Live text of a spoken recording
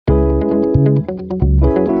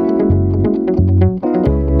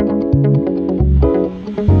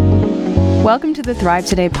Welcome to the Thrive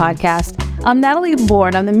Today podcast. I'm Natalie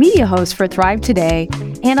Bourne. I'm the media host for Thrive Today,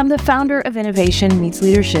 and I'm the founder of Innovation Meets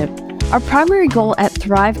Leadership. Our primary goal at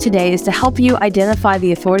Thrive Today is to help you identify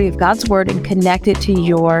the authority of God's Word and connect it to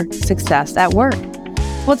your success at work.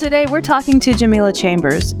 Well, today we're talking to Jamila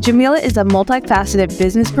Chambers. Jamila is a multifaceted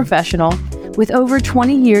business professional with over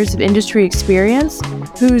 20 years of industry experience,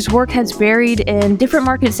 whose work has varied in different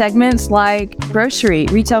market segments like grocery,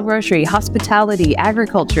 retail grocery, hospitality,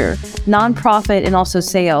 agriculture, nonprofit, and also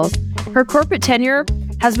sales. Her corporate tenure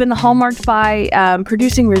has been hallmarked by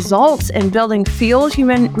producing results and building field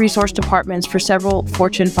human resource departments for several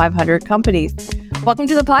Fortune 500 companies. Welcome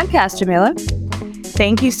to the podcast, Jamila.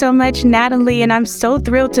 Thank you so much, Natalie, and I'm so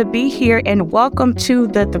thrilled to be here, and welcome to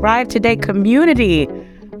the Thrive Today community.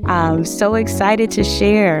 I'm so excited to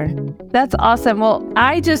share. That's awesome. Well,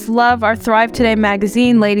 I just love our Thrive Today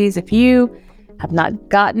magazine. Ladies, if you have not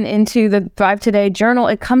gotten into the Thrive Today journal,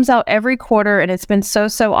 it comes out every quarter and it's been so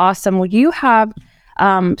awesome. Well, you have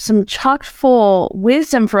some chock full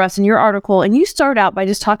wisdom for us in your article, and you start out by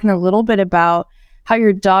just talking a little bit about how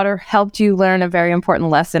your daughter helped you learn a very important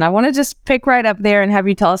lesson. I want to just pick right up there and have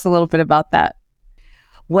you tell us a little bit about that.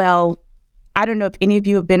 Well, I don't know if any of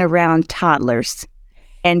you have been around toddlers.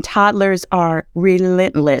 And toddlers are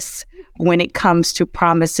relentless when it comes to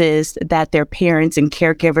promises that their parents and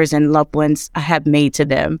caregivers and loved ones have made to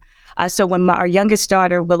them. So when our youngest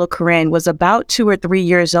daughter, Willow Corinne, was about 2 or 3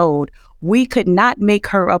 years old, we could not make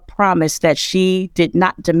her a promise that she did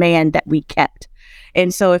not demand that we kept.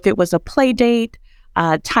 And so if it was a play date,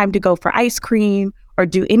 time to go for ice cream, or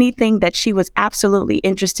do anything that she was absolutely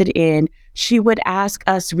interested in, she would ask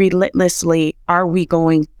us relentlessly, "Are we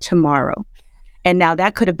going tomorrow?" And now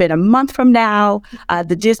that could have been a month from now.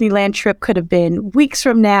 The Disneyland trip could have been weeks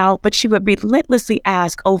from now, but she would relentlessly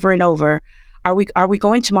ask over and over, are we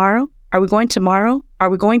going tomorrow? Are we going tomorrow? Are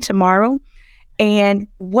we going tomorrow? And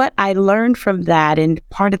what I learned from that, and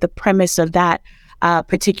part of the premise of that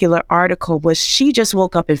particular article, was she just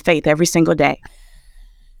woke up in faith every single day.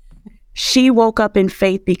 She woke up in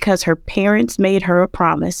faith because her parents made her a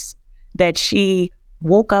promise that she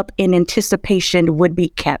woke up in anticipation would be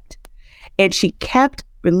kept. And she kept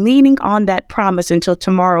leaning on that promise until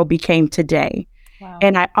tomorrow became today. Wow.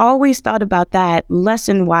 And I always thought about that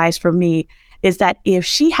lesson-wise for me, is that if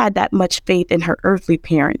she had that much faith in her earthly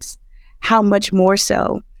parents, how much more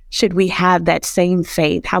so should we have that same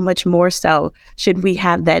faith? How much more so should we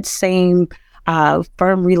have that same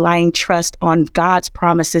firm relying trust on God's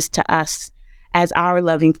promises to us as our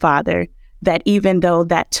loving Father, that even though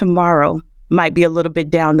that tomorrow might be a little bit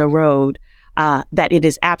down the road, that it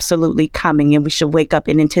is absolutely coming, and we should wake up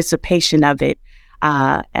in anticipation of it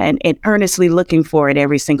and earnestly looking for it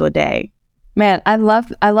every single day. Man, I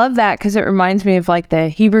love that, because it reminds me of like the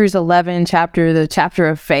Hebrews 11 chapter, the chapter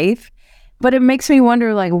of faith. But it makes me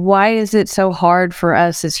wonder, like, why is it so hard for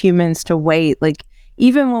us as humans to wait? Like,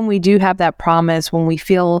 even when we do have that promise, when we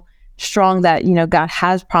feel strong that, God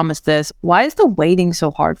has promised this, why is the waiting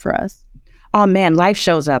so hard for us? Oh man, life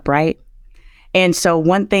shows up, right? And so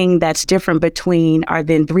one thing that's different between our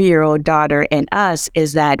then 3-year-old daughter and us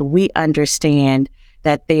is that we understand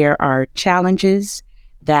that there are challenges,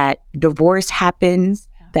 that divorce happens,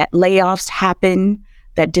 that layoffs happen,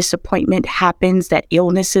 that disappointment happens, that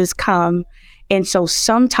illnesses come. And so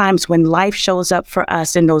sometimes when life shows up for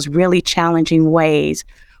us in those really challenging ways,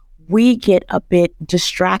 we get a bit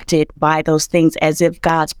distracted by those things as if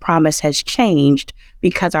God's promise has changed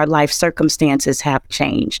because our life circumstances have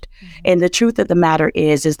changed. Mm-hmm. And the truth of the matter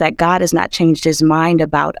is that God has not changed his mind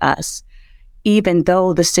about us, even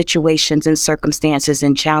though the situations and circumstances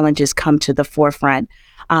and challenges come to the forefront.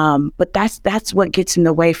 But that's what gets in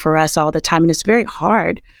the way for us all the time. And it's very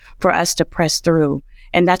hard for us to press through.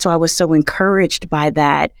 And that's why I was so encouraged by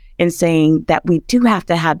that, in saying that we do have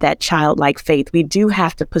to have that childlike faith. We do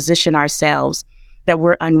have to position ourselves that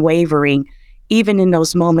we're unwavering, even in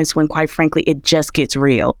those moments when, quite frankly, it just gets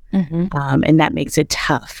real. Mm-hmm. And that makes it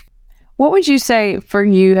tough. What would you say for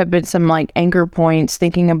you have been some like anchor points,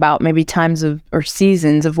 thinking about maybe times of or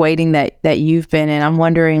seasons of waiting that you've been in? I'm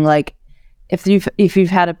wondering, like, if you've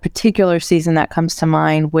had a particular season that comes to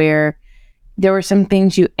mind where there were some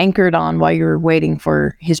things you anchored on while you were waiting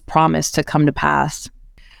for his promise to come to pass.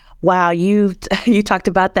 Wow, you talked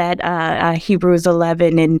about that Hebrews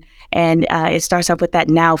 11, and it starts off with that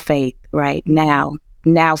now faith, right? Now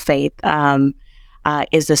faith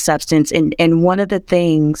is the substance. And one of the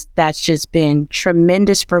things that's just been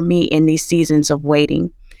tremendous for me in these seasons of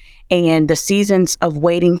waiting, and the seasons of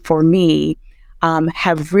waiting for me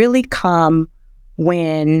have really come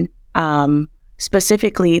when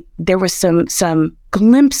Specifically, there were some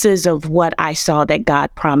glimpses of what I saw that God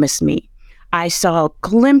promised me. I saw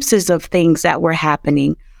glimpses of things that were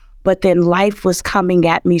happening, but then life was coming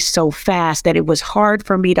at me so fast that it was hard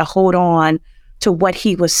for me to hold on to what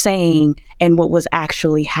he was saying and what was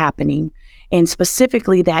actually happening. And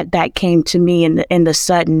specifically that came to me in the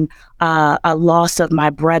sudden a loss of my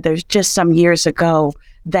brother just some years ago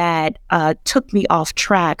that took me off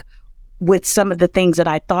track with some of the things that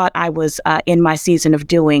I thought I was in my season of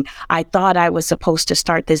doing. I thought I was supposed to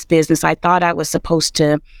start this business. I thought I was supposed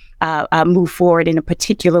to move forward in a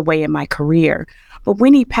particular way in my career. But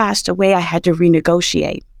when he passed away, I had to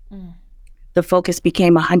renegotiate. The focus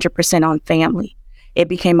became 100% on family. It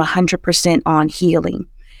became 100% on healing.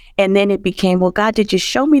 And then it became, well, God, did you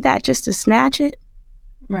show me that just to snatch it?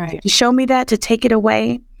 Right. Did you show me that to take it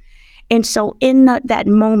away? And so in that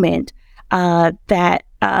moment, the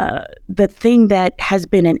thing that has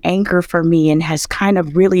been an anchor for me and has kind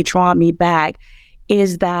of really drawn me back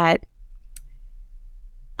is that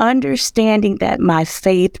understanding that my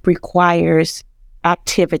faith requires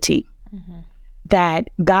activity, that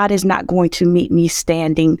God is not going to meet me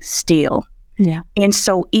standing still. Yeah. And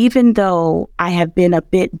so even though I have been a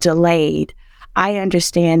bit delayed, I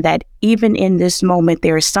understand that even in this moment,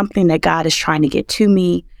 there is something that God is trying to get to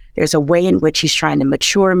me. There's a way in which he's trying to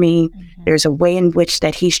mature me. There's a way in which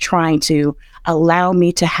that he's trying to allow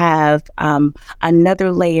me to have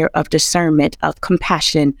another layer of discernment, of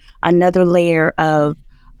compassion, another layer of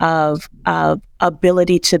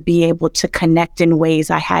ability to be able to connect in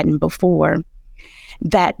ways I hadn't before.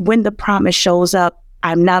 That when the promise shows up,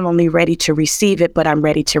 I'm not only ready to receive it, but I'm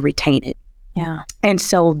ready to retain it. Yeah. And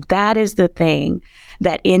so that is the thing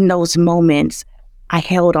that in those moments I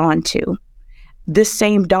held on to. This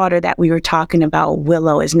same daughter that we were talking about,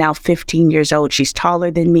 Willow, is now 15 years old. She's taller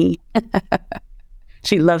than me.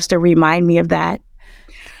 She loves to remind me of that.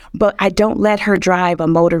 But I don't let her drive a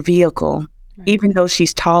motor vehicle, even though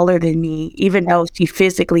she's taller than me, even though she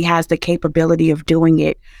physically has the capability of doing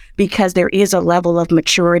it, because there is a level of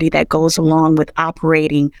maturity that goes along with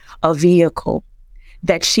operating a vehicle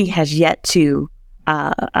that she has yet to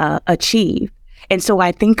achieve. And so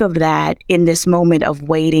I think of that in this moment of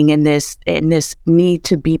waiting, and this need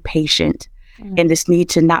to be patient, and this need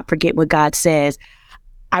to not forget what God says.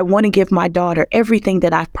 I want to give my daughter everything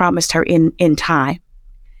that I've promised her in time.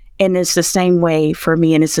 And it's the same way for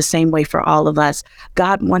me, and it's the same way for all of us.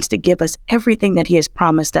 God wants to give us everything that he has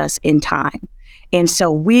promised us in time. And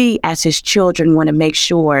so we, as his children, want to make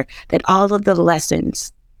sure that all of the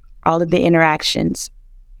lessons, all of the interactions,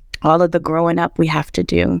 all of the growing up we have to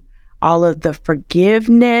do, all of the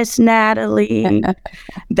forgiveness, Natalie,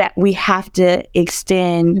 that we have to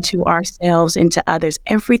extend to ourselves and to others,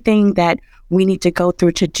 everything that we need to go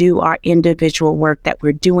through to do our individual work, that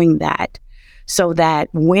we're doing that, so that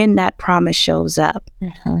when that promise shows up,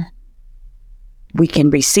 we can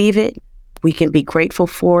receive it, we can be grateful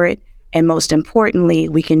for it, and most importantly,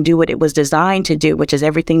 we can do what it was designed to do, which is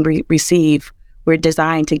everything we receive, we're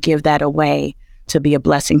designed to give that away, to be a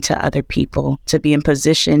blessing to other people, to be in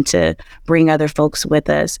position to bring other folks with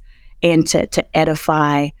us, and to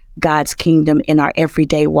edify God's kingdom in our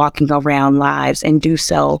everyday walking around lives, and do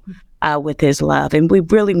so with his love. And we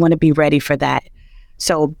really want to be ready for that.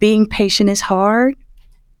 So being patient is hard,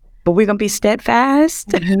 but we're going to be steadfast.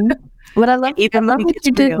 But I love what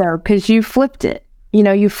you did there, because you flipped it. You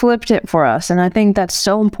know, you flipped it for us. And I think that's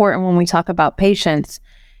so important when we talk about patience.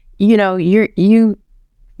 You know, you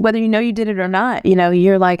whether you know you did it or not, you know,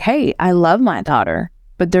 you're like, hey, I love my daughter,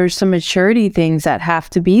 but there's some maturity things that have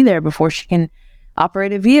to be there before she can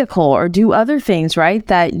operate a vehicle or do other things, right?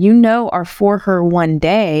 That you know are for her one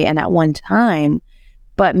day and at one time,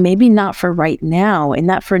 but maybe not for right now. And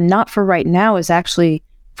that not for right now is actually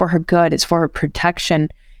for her good. It's for her protection.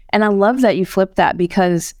 And I love that you flipped that,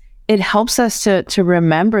 because it helps us to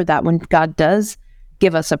remember that when God does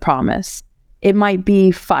give us a promise, it might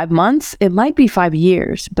be 5 months, it might be 5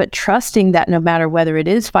 years, but trusting that no matter whether it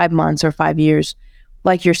is 5 months or 5 years,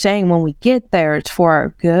 like you're saying, when we get there, it's for our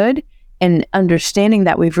good, and understanding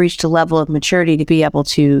that we've reached a level of maturity to be able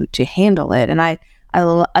to handle it. And I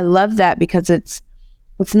love that, because it's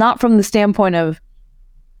not from the standpoint of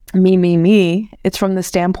me. It's from the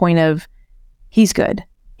standpoint of he's good,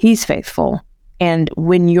 he's faithful, and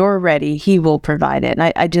when you're ready, he will provide it. And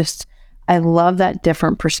I love that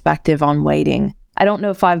different perspective on waiting. I don't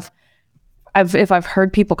know if I've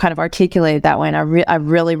heard people kind of articulate it that way, and I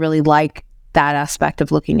really, really like that aspect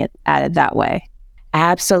of looking at it that way.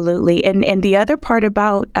 Absolutely. And the other part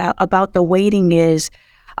about the waiting is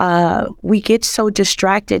we get so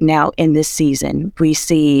distracted now in this season. We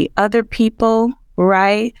see other people,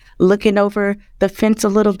 right? Looking over the fence a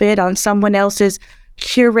little bit on someone else's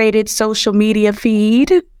curated social media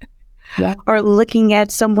feed, or looking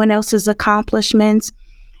at someone else's accomplishments.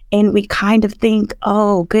 And we kind of think,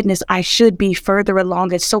 oh, goodness, I should be further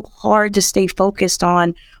along. It's so hard to stay focused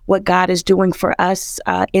on what God is doing for us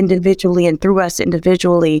individually and through us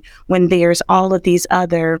individually when there's all of these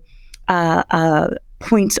other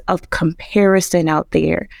points of comparison out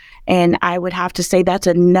there. And I would have to say that's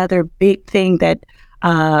another big thing that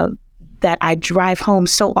I drive home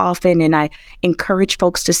so often, and I encourage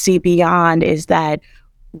folks to see beyond, is that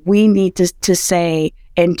we need to say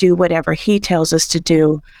and do whatever he tells us to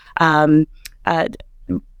do.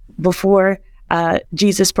 Before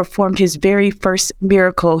Jesus performed his very first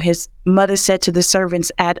miracle, his mother said to the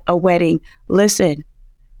servants at a wedding, listen,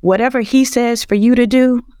 whatever he says for you to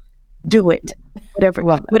do it.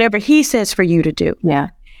 Whatever he says for you to do. Yeah.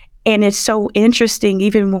 And it's so interesting,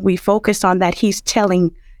 even when we focus on that, he's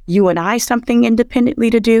telling you and I something independently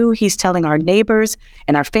to do. He's telling our neighbors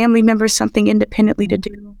and our family members something independently to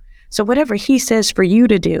do. So whatever he says for you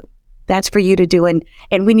to do, that's for you to do. And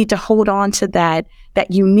we need to hold on to that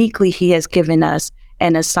uniquely he has given us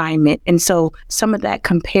an assignment. And so some of that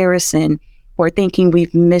comparison or thinking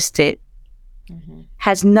we've missed it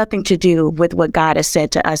has nothing to do with what God has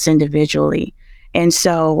said to us individually. And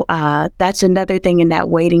so that's another thing in that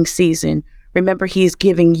waiting season. Remember, he's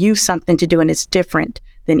giving you something to do, and it's different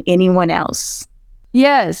than anyone else.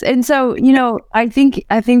 Yes. And so, I think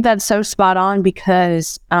that's so spot on,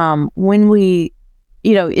 because when we,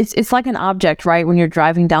 it's like an object, right? When you're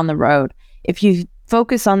driving down the road, if you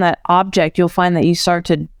focus on that object, you'll find that you start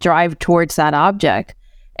to drive towards that object.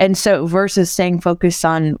 And so versus staying focused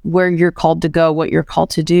on where you're called to go, what you're called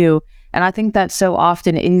to do. And I think that so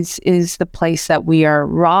often is the place that we are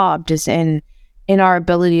robbed, is in our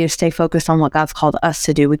ability to stay focused on what God's called us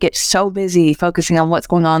to do. We get so busy focusing on what's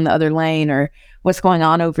going on in the other lane or what's going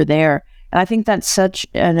on over there. And I think that's such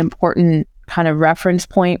an important kind of reference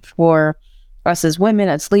point for us as women,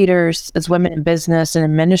 as leaders, as women in business and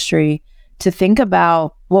in ministry, to think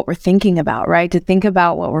about what we're thinking about, right? To think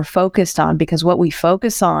about what we're focused on, because what we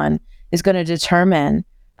focus on is going to determine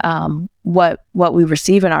what we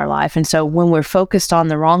receive in our life. And so when we're focused on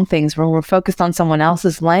the wrong things, when we're focused on someone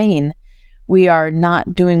else's lane, we are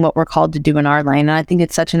not doing what we're called to do in our lane. And I think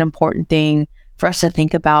it's such an important thing for us to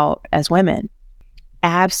think about as women.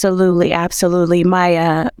 Absolutely, absolutely.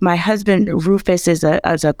 My husband Rufus is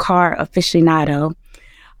a car aficionado,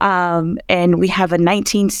 and we have a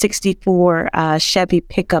 1964 Chevy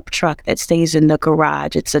pickup truck that stays in the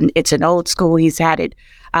garage. It's an old school. He's had it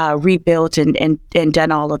rebuilt and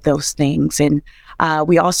done all of those things. And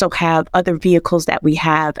we also have other vehicles that we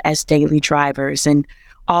have as daily drivers, and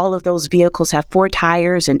all of those vehicles have 4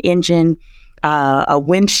 tires, an engine, a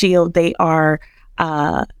windshield. They are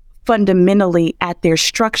fundamentally at their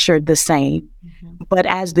structure the same. But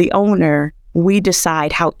as the owner, we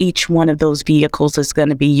decide how each one of those vehicles is going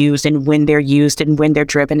to be used, and when they're used, and when they're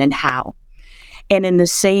driven, and how. And in the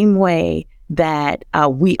same way that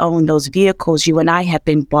we own those vehicles, you and I have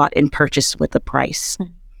been bought and purchased with a price.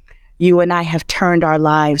 You and I have turned our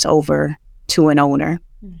lives over to an owner.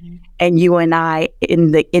 And you and I,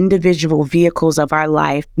 in the individual vehicles of our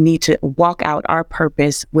life, need to walk out our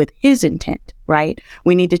purpose with his intent, right?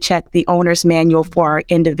 We need to check the owner's manual for our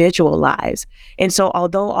individual lives. And so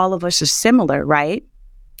although all of us are similar, right?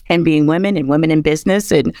 And being women and women in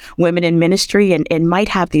business and women in ministry and might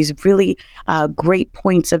have these really great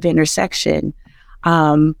points of intersection,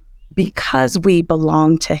 because we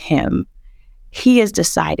belong to him, he has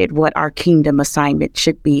decided what our kingdom assignment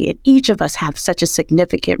should be. And each of us have such a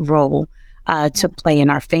significant role to play in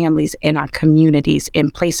our families, in our communities,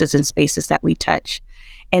 in places and spaces that we touch.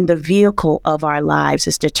 And the vehicle of our lives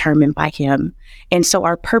is determined by him. And so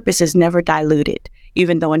our purpose is never diluted.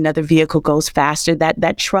 Even though another vehicle goes faster,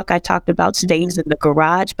 that truck I talked about stays in the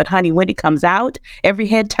garage. But honey, when it comes out, every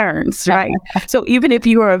head turns, right? So even if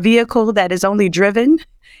you are a vehicle that is only driven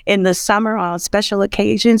in the summer on special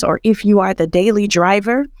occasions, or if you are the daily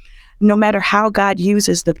driver, no matter how God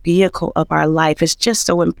uses the vehicle of our life, it's just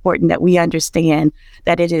so important that we understand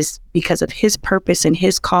that it is because of his purpose and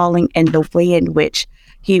his calling and the way in which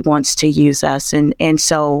he wants to use us. And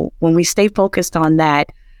so when we stay focused on that,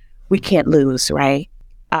 we can't lose, right?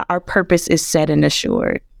 Our purpose is set and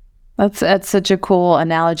assured. That's such a cool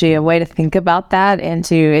analogy, a way to think about that. And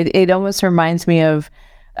it almost reminds me of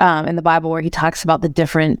in the Bible where he talks about the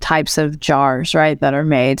different types of jars, right, that are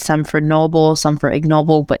made, some for noble, some for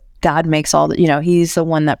ignoble, but God makes all the, he's the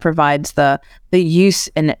one that provides the use,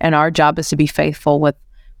 and our job is to be faithful with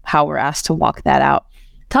how we're asked to walk that out.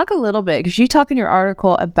 Talk a little bit, because you talk in your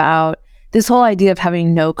article about this whole idea of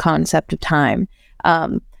having no concept of time,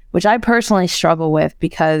 which I personally struggle with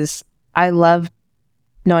because I love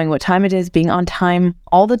knowing what time it is, being on time,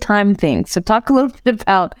 all the time things. So talk a little bit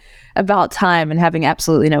about time and having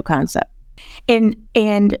absolutely no concept. And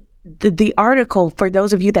the article, for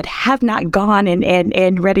those of you that have not gone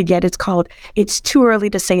and read it yet, it's called "It's Too Early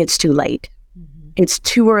to Say It's Too Late." It's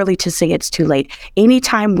too early to say it's too late.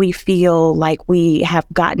 Anytime we feel like we have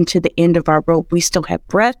gotten to the end of our rope, we still have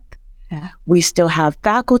breath, we still have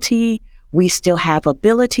faculty, we still have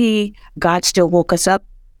ability. God still woke us up.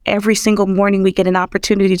 Every single morning we get an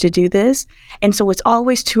opportunity to do this. And so it's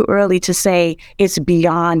always too early to say it's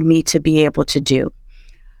beyond me to be able to do.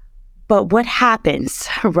 But what happens,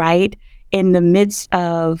 right, in the midst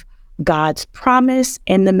of God's promise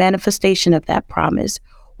and the manifestation of that promise,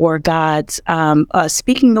 or God's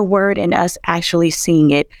speaking the word and us actually seeing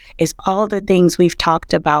it, is all the things we've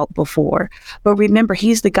talked about before. But remember,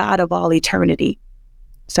 he's the God of all eternity.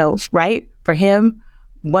 So, right, for him,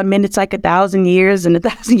 1 minute's like 1,000 years and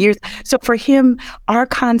 1,000 years. So for him, our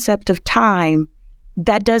concept of time,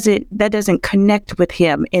 that doesn't connect with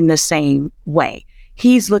him in the same way.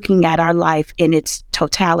 He's looking at our life in its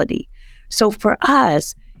totality. So for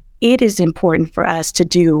us, it is important for us to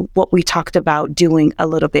do what we talked about doing a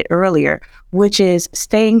little bit earlier, which is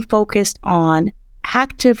staying focused on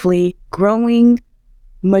actively growing,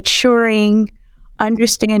 maturing,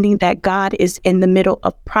 understanding that God is in the middle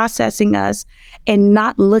of processing us and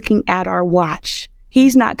not looking at our watch.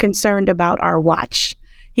 He's not concerned about our watch.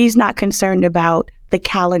 He's not concerned about the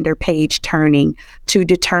calendar page turning to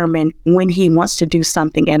determine when he wants to do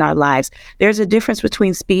something in our lives. There's a difference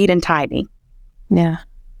between speed and timing. Yeah.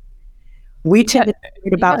 We tend to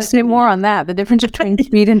think about say more on that. The difference between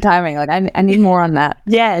speed and timing. Like I need more on that.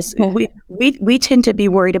 Yes, we tend to be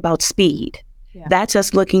worried about speed. Yeah. That's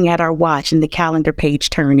us looking at our watch and the calendar page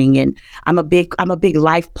turning. And I'm a big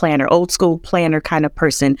life planner, old school planner kind of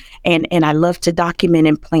person. And I love to document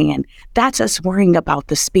and plan. That's us worrying about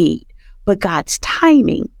the speed. But God's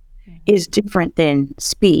timing is different than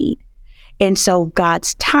speed. And so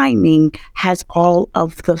God's timing has all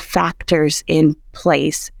of the factors in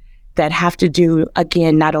place that have to do,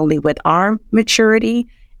 again, not only with our maturity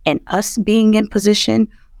and us being in position,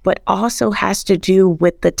 but also has to do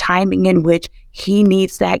with the timing in which he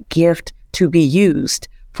needs that gift to be used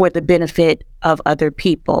for the benefit of other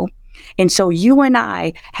people. And so you and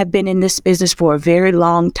I have been in this business for a very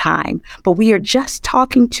long time, but we are just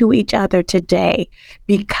talking to each other today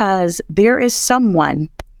because there is someone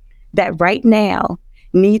that right now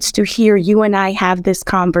needs to hear you and I have this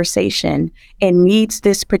conversation and needs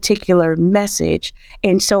this particular message.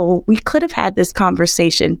 And so we could have had this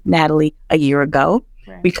conversation, Natalie, a year ago.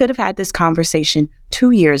 Right. We could have had this conversation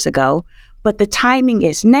 2 years ago, but the timing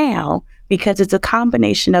is now because it's a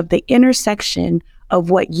combination of the intersection of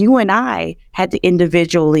what you and I had to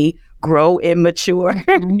individually grow and mature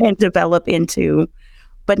and develop into,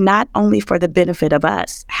 but not only for the benefit of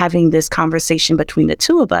us having this conversation between the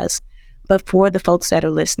two of us, but for the folks that are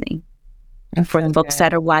listening, and for the folks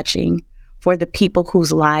that are watching, for the people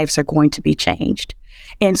whose lives are going to be changed.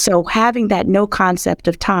 And so having that no concept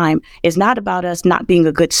of time is not about us not being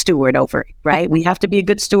a good steward over it, right? We have to be a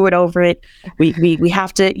good steward over it. We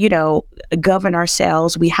have to, govern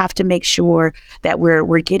ourselves. We have to make sure that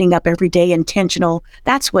we're getting up every day intentional.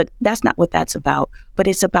 That's not what that's about. But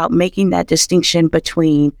it's about making that distinction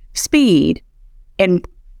between speed and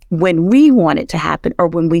when we want it to happen or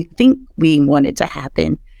when we think we want it to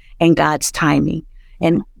happen, and God's timing.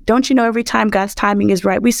 And don't you know, every time God's timing is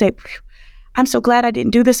right, we say, I'm so glad I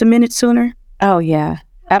didn't do this a minute sooner. Oh, yeah,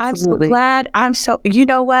 absolutely. I'm so glad. You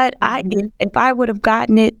know what? If I would have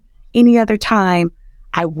gotten it any other time,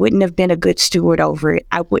 I wouldn't have been a good steward over it.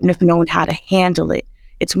 I wouldn't have known how to handle it.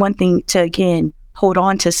 It's one thing to, again, hold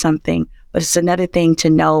on to something, but it's another thing to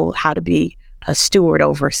know how to be a steward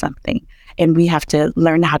over something. And we have to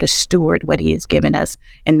learn how to steward what he has given us.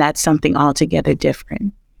 And that's something altogether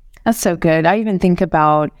different. That's so good. I even think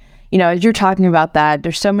about, as you're talking about that,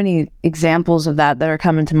 there's so many examples of that are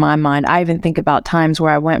coming to my mind. I even think about times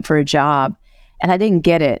where I went for a job and I didn't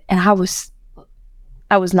get it. And I was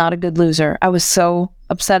not a good loser. I was so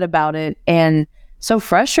upset about it and so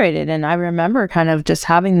frustrated. And I remember kind of just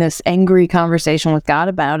having this angry conversation with God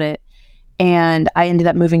about it. And I ended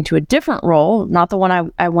up moving to a different role, not the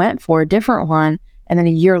one I went for, a different one. And then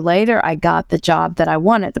a year later, I got the job that I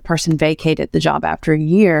wanted. The person vacated the job after a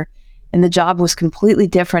year, and the job was completely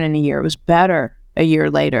different in a year. It was better a year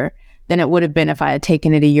later than it would have been if I had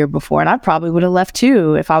taken it a year before. And I probably would have left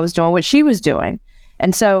too if I was doing what she was doing.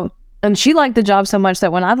 And she liked the job so much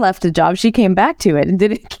that when I left the job, she came back to it and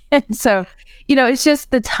did it again. So, it's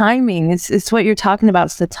just the timing. It's what you're talking about.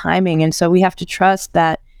 It's the timing. And so we have to trust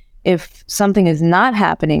that if something is not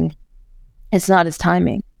happening, it's not his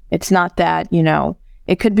timing. It's not that,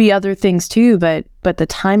 it could be other things too, but the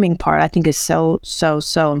timing part I think is so, so,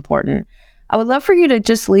 so important. I would love for you to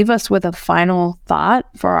just leave us with a final thought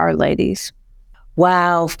for our ladies.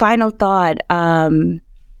 Wow. Final thought.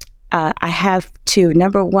 I have to,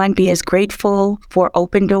 number one, be as grateful for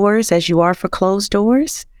open doors as you are for closed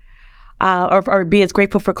doors, or be as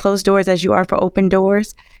grateful for closed doors as you are for open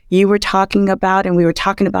doors. You were talking about, and we were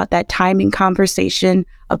talking about that timing conversation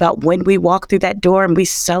about when we walk through that door and we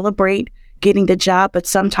celebrate getting the job, but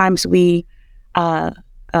sometimes we are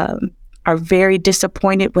very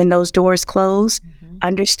disappointed when those doors close. Mm-hmm.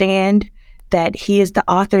 Understand that He is the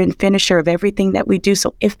author and finisher of everything that we do.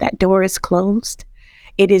 So if that door is closed,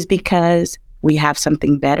 it is because we have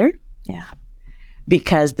something better. Yeah.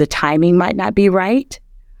 Because the timing might not be right,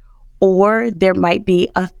 or there might be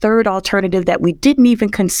a third alternative that we didn't even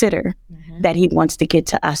consider that He wants to get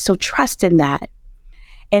to us. So trust in that.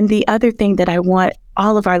 And the other thing that I want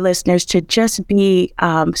all of our listeners to just be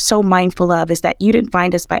so mindful of is that you didn't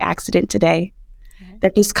find us by accident today,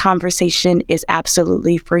 that this conversation is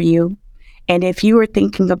absolutely for you. And if you are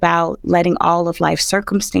thinking about letting all of life's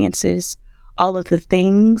circumstances, all of the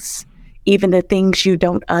things, even the things you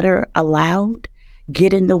don't utter aloud,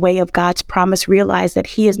 get in the way of God's promise, realize that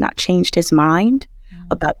He has not changed His mind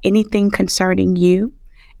about anything concerning you,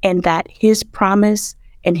 and that His promise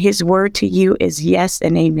and His word to you is yes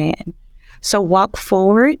and amen. So walk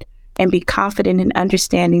forward and be confident in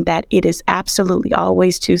understanding that it is absolutely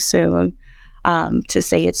always too soon to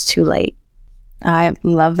say it's too late. I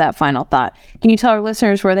love that final thought. Can you tell our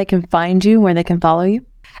listeners where they can find you, where they can follow you?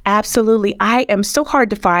 Absolutely. I am so hard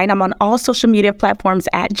to find. I'm on all social media platforms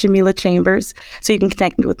at Jamila Chambers. So you can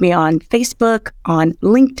connect with me on Facebook, on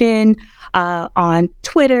LinkedIn, on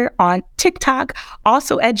Twitter, on TikTok,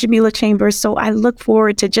 also at Jamila Chambers. So I look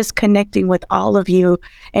forward to just connecting with all of you.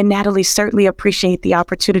 And Natalie, certainly appreciate the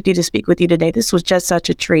opportunity to speak with you today. This was just such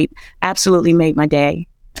a treat. Absolutely made my day.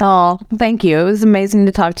 Oh, thank you. It was amazing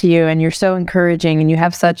to talk to you, and you're so encouraging, and you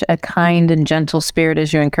have such a kind and gentle spirit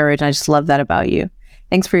as you encourage. I just love that about you.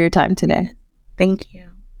 Thanks for your time today. Thank you.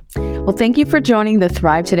 Well, thank you for joining the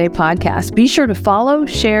Thrive Today podcast. Be sure to follow,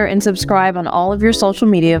 share, and subscribe on all of your social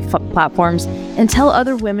media platforms, and tell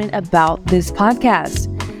other women about this podcast.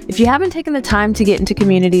 If you haven't taken the time to get into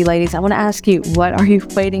community, ladies, I want to ask you, what are you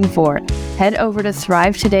waiting for? Head over to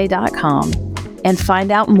thrivetoday.com and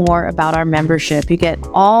find out more about our membership. You get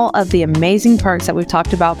all of the amazing perks that we've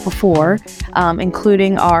talked about before,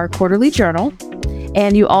 including our quarterly journal.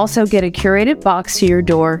 And you also get a curated box to your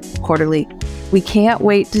door quarterly. We can't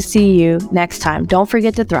wait to see you next time. Don't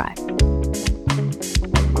forget to thrive.